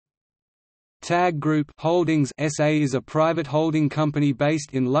TAG Group Holdings SA is a private holding company based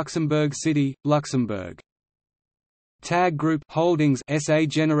in Luxembourg City, Luxembourg. TAG Group Holdings SA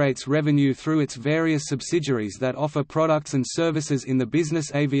generates revenue through its various subsidiaries that offer products and services in the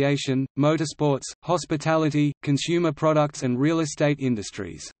business aviation, motorsports, hospitality, consumer products and real estate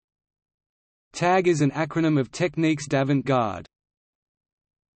industries. TAG is an acronym of Techniques d'Avant-Garde.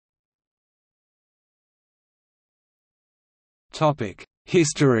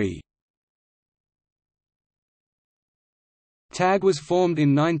 History. TAG was formed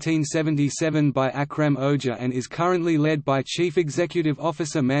in 1977 by Akram Oja and is currently led by Chief Executive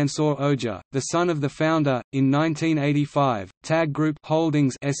Officer Mansour Oja, the son of the founder. In 1985, TAG Group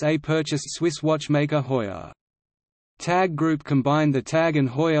Holdings SA purchased Swiss watchmaker Heuer. TAG Group combined the TAG and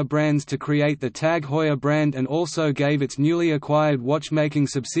Heuer brands to create the TAG Heuer brand and also gave its newly acquired watchmaking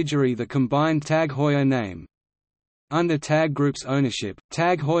subsidiary the combined TAG Heuer name. Under TAG Group's ownership,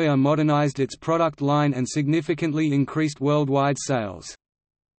 TAG Heuer modernized its product line and significantly increased worldwide sales.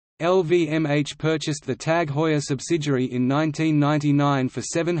 LVMH purchased the TAG Heuer subsidiary in 1999 for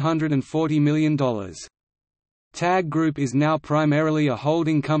 $740 million. TAG Group is now primarily a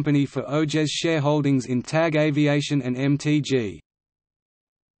holding company for Oja's shareholdings in TAG Aviation and MTG.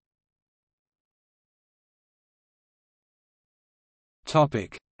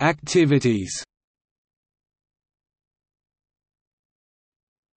 Activities.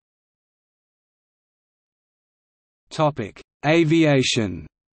 Aviation.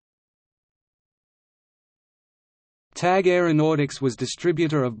 TAG Aeronautics was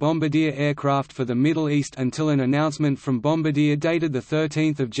distributor of Bombardier aircraft for the Middle East until an announcement from Bombardier dated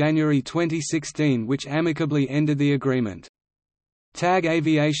 13 January 2016 which amicably ended the agreement. TAG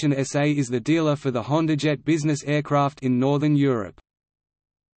Aviation SA is the dealer for the HondaJet business aircraft in Northern Europe.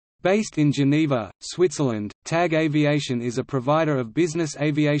 Based in Geneva, Switzerland, TAG Aviation is a provider of business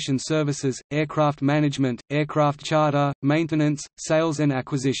aviation services, aircraft management, aircraft charter, maintenance, sales and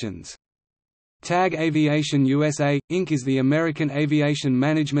acquisitions. TAG Aviation USA, Inc. is the American aviation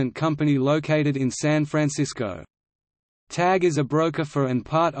management company located in San Francisco. TAG is a broker for and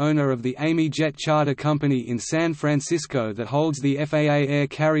part owner of the Amy Jet Charter Company in San Francisco that holds the FAA Air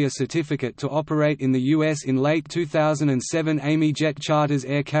Carrier Certificate to operate in the U.S. In late 2007, Amy Jet Charter's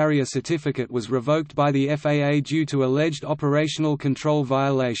Air Carrier Certificate was revoked by the FAA due to alleged operational control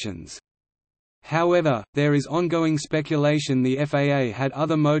violations. However, there is ongoing speculation the FAA had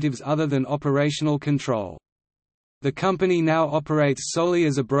other motives other than operational control. The company now operates solely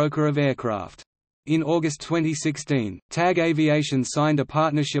as a broker of aircraft. In August 2016, TAG Aviation signed a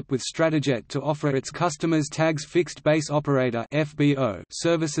partnership with Stratajet to offer its customers TAG's Fixed Base Operator (FBO)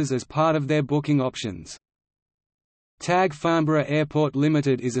 services as part of their booking options. TAG Farnborough Airport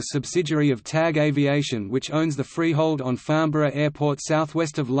Limited is a subsidiary of TAG Aviation which owns the freehold on Farnborough Airport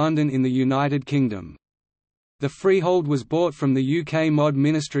southwest of London in the United Kingdom. The freehold was bought from the UK MOD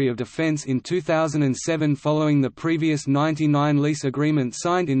Ministry of Defence in 2007 following the previous 1999 lease agreement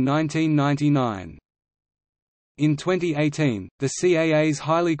signed in 1999. In 2018, the CAA's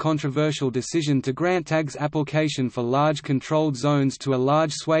highly controversial decision to grant TAG's application for large controlled zones to a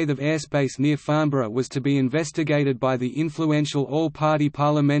large swathe of airspace near Farnborough was to be investigated by the influential All-Party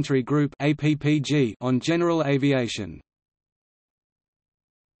Parliamentary Group on General Aviation.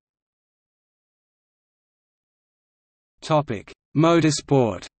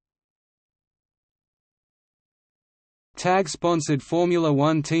 Motorsport. TAG sponsored Formula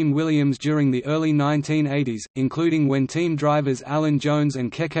One Team Williams during the early 1980s, including when team drivers Alan Jones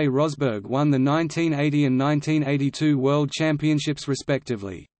and Keke Rosberg won the 1980 and 1982 World Championships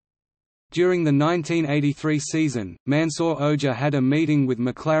respectively. During the 1983 season, Mansour Oja had a meeting with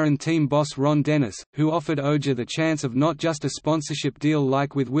McLaren team boss Ron Dennis, who offered Oja the chance of not just a sponsorship deal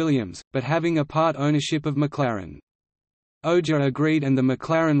like with Williams, but having a part ownership of McLaren. Oja agreed and the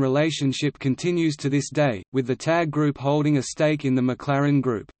McLaren relationship continues to this day, with the TAG Group holding a stake in the McLaren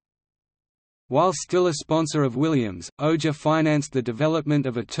Group. While still a sponsor of Williams, Oja financed the development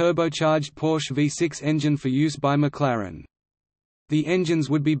of a turbocharged Porsche V6 engine for use by McLaren. The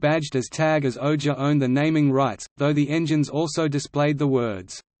engines would be badged as TAG as Oja owned the naming rights, though the engines also displayed the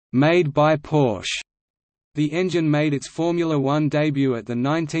words, "Made by Porsche." The engine made its Formula One debut at the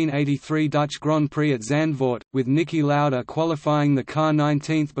 1983 Dutch Grand Prix at Zandvoort, with Niki Lauda qualifying the car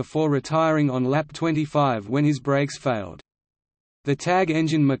 19th before retiring on lap 25 when his brakes failed. The TAG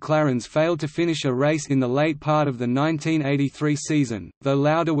engine McLarens failed to finish a race in the late part of the 1983 season, though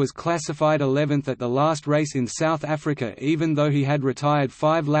Lauda was classified 11th at the last race in South Africa even though he had retired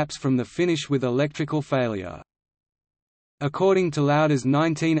 5 laps from the finish with electrical failure. According to Lauda's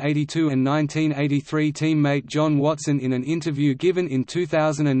 1982 and 1983 teammate John Watson in an interview given in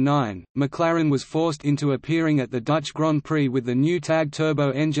 2009, McLaren was forced into appearing at the Dutch Grand Prix with the new TAG turbo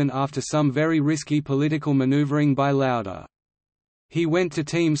engine after some very risky political maneuvering by Lauda. He went to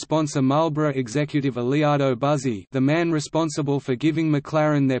team sponsor Marlboro executive Eliardo Buzzi, the man responsible for giving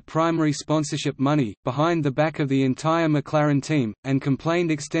McLaren their primary sponsorship money, behind the back of the entire McLaren team, and complained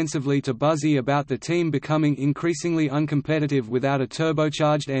extensively to Buzzi about the team becoming increasingly uncompetitive without a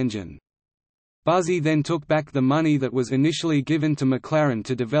turbocharged engine. Buzzi then took back the money that was initially given to McLaren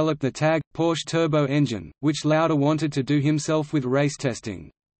to develop the TAG Porsche turbo engine, which Lauda wanted to do himself with race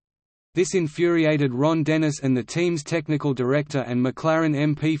testing. This infuriated Ron Dennis and the team's technical director and McLaren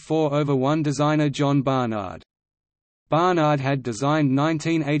MP4/1 designer John Barnard. Barnard had designed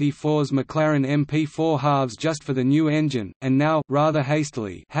 1984's McLaren MP4 halves just for the new engine, and now, rather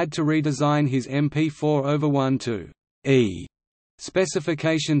hastily, had to redesign his MP4/1 to E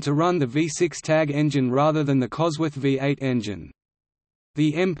specification to run the V6 TAG engine rather than the Cosworth V8 engine.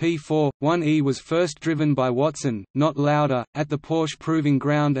 The MP4/1E was first driven by Watson, not Lauda, at the Porsche Proving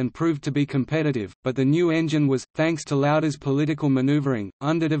Ground and proved to be competitive, but the new engine was, thanks to Lauda's political maneuvering,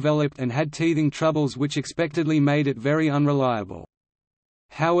 underdeveloped and had teething troubles which expectedly made it very unreliable.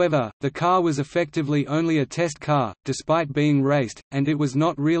 However, the car was effectively only a test car, despite being raced, and it was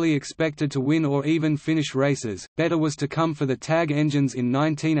not really expected to win or even finish races. Better was to come for the TAG engines in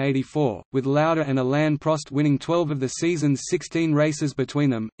 1984, with Lauda and Alain Prost winning 12 of the season's 16 races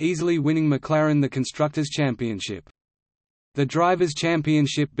between them, easily winning McLaren the Constructors' Championship. The Drivers'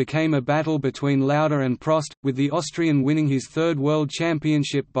 Championship became a battle between Lauda and Prost, with the Austrian winning his third World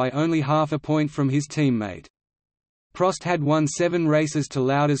Championship by only half a point from his teammate. Prost had won 7 races to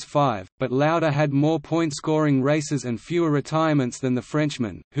Lauda's 5, but Lauda had more point-scoring races and fewer retirements than the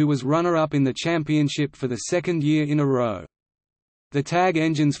Frenchman, who was runner-up in the championship for the second year in a row. The TAG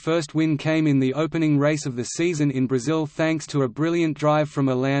engine's first win came in the opening race of the season in Brazil thanks to a brilliant drive from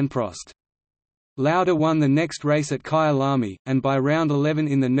Alain Prost. Lauda won the next race at Kyalami, and by round 11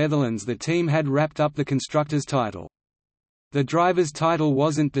 in the Netherlands the team had wrapped up the constructors' title. The driver's title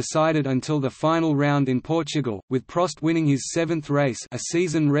wasn't decided until the final round in Portugal, with Prost winning his 7th race, a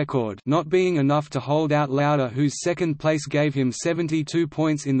season record, not being enough to hold out Lauda, whose second place gave him 72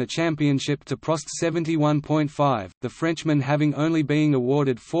 points in the championship to Prost's 71.5, the Frenchman having only been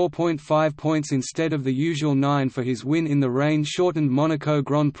awarded 4.5 points instead of the usual 9 for his win in the rain-shortened Monaco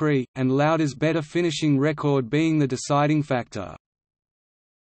Grand Prix, and Lauda's better finishing record being the deciding factor.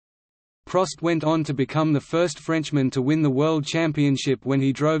 Prost went on to become the first Frenchman to win the World Championship when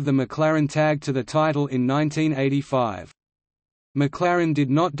he drove the McLaren TAG to the title in 1985. McLaren did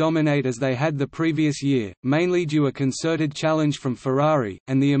not dominate as they had the previous year, mainly due to a concerted challenge from Ferrari,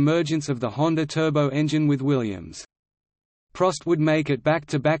 and the emergence of the Honda turbo engine with Williams. Prost would make it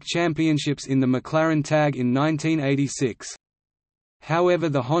back-to-back championships in the McLaren TAG in 1986. However,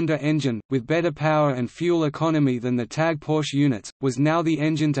 the Honda engine, with better power and fuel economy than the TAG Porsche units, was now the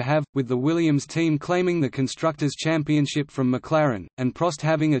engine to have, with the Williams team claiming the Constructors' Championship from McLaren, and Prost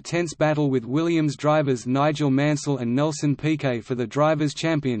having a tense battle with Williams drivers Nigel Mansell and Nelson Piquet for the Drivers'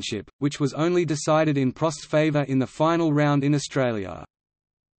 Championship, which was only decided in Prost's favour in the final round in Australia.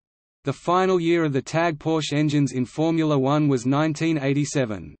 The final year of the TAG Porsche engines in Formula One was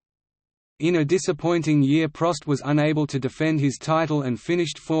 1987. In a disappointing year, Prost was unable to defend his title and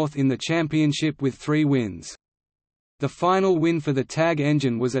finished 4th in the championship with 3 wins. The final win for the TAG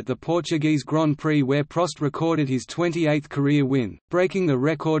engine was at the Portuguese Grand Prix where Prost recorded his 28th career win, breaking the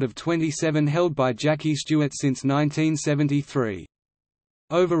record of 27 held by Jackie Stewart since 1973.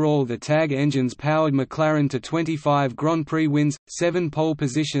 Overall, the TAG engines powered McLaren to 25 Grand Prix wins, 7 pole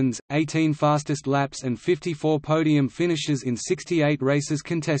positions, 18 fastest laps and 54 podium finishes in 68 races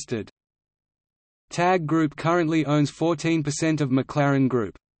contested. TAG Group currently owns 14% of McLaren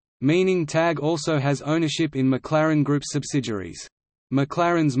Group. Meaning TAG also has ownership in McLaren Group subsidiaries.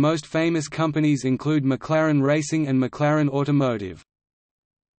 McLaren's most famous companies include McLaren Racing and McLaren Automotive.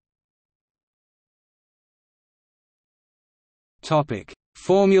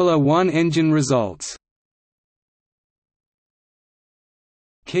 Formula One engine results.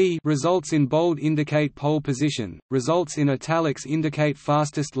 Key results in bold indicate pole position, results in italics indicate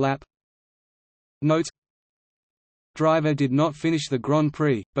fastest lap. Notes: driver did not finish the Grand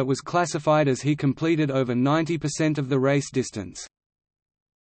Prix, but was classified as he completed over 90% of the race distance.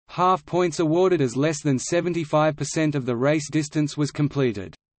 Half points awarded as less than 75% of the race distance was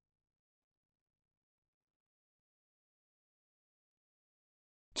completed.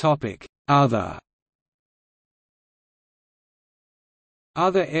 Other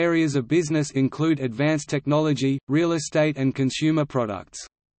Other areas of business include advanced technology, real estate and consumer products.